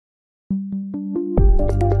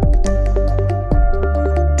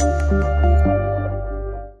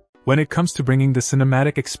When it comes to bringing the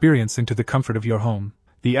cinematic experience into the comfort of your home,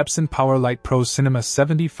 the Epson PowerLite Pro Cinema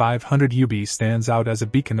 7500 UB stands out as a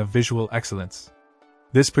beacon of visual excellence.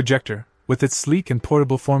 This projector, with its sleek and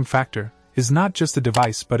portable form factor, is not just a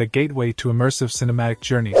device but a gateway to immersive cinematic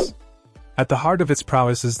journeys. At the heart of its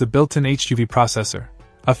prowess is the built-in HUV processor,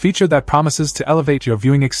 a feature that promises to elevate your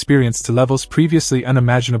viewing experience to levels previously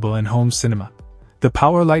unimaginable in home cinema. The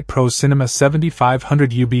PowerLite Pro Cinema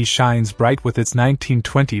 7500 UB shines bright with its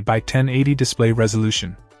 1920 by 1080 display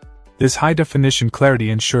resolution. This high-definition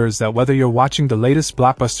clarity ensures that whether you're watching the latest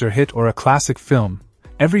blockbuster hit or a classic film,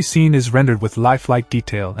 every scene is rendered with lifelike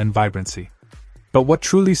detail and vibrancy. But what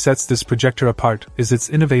truly sets this projector apart is its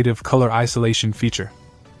innovative color isolation feature.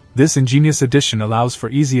 This ingenious addition allows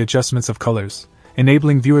for easy adjustments of colors,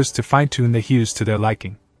 enabling viewers to fine-tune the hues to their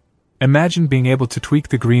liking. Imagine being able to tweak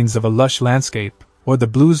the greens of a lush landscape or the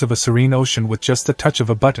blues of a serene ocean with just the touch of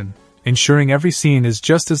a button, ensuring every scene is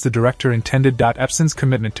just as the director intended. Epson's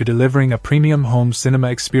commitment to delivering a premium home cinema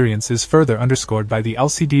experience is further underscored by the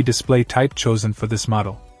LCD display type chosen for this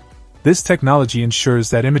model. This technology ensures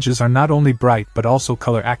that images are not only bright but also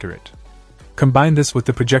color accurate. Combine this with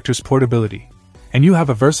the projector's portability, and you have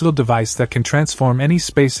a versatile device that can transform any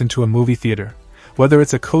space into a movie theater, whether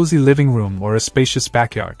it's a cozy living room or a spacious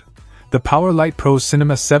backyard. The PowerLite Pro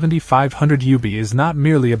Cinema 7500 UB is not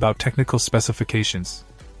merely about technical specifications.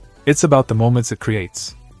 It's about the moments it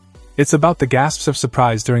creates. It's about the gasps of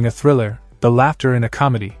surprise during a thriller, the laughter in a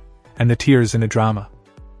comedy, and the tears in a drama.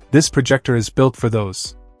 This projector is built for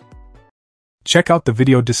those. Check out the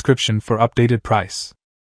video description for updated price.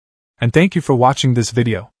 And thank you for watching this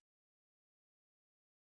video.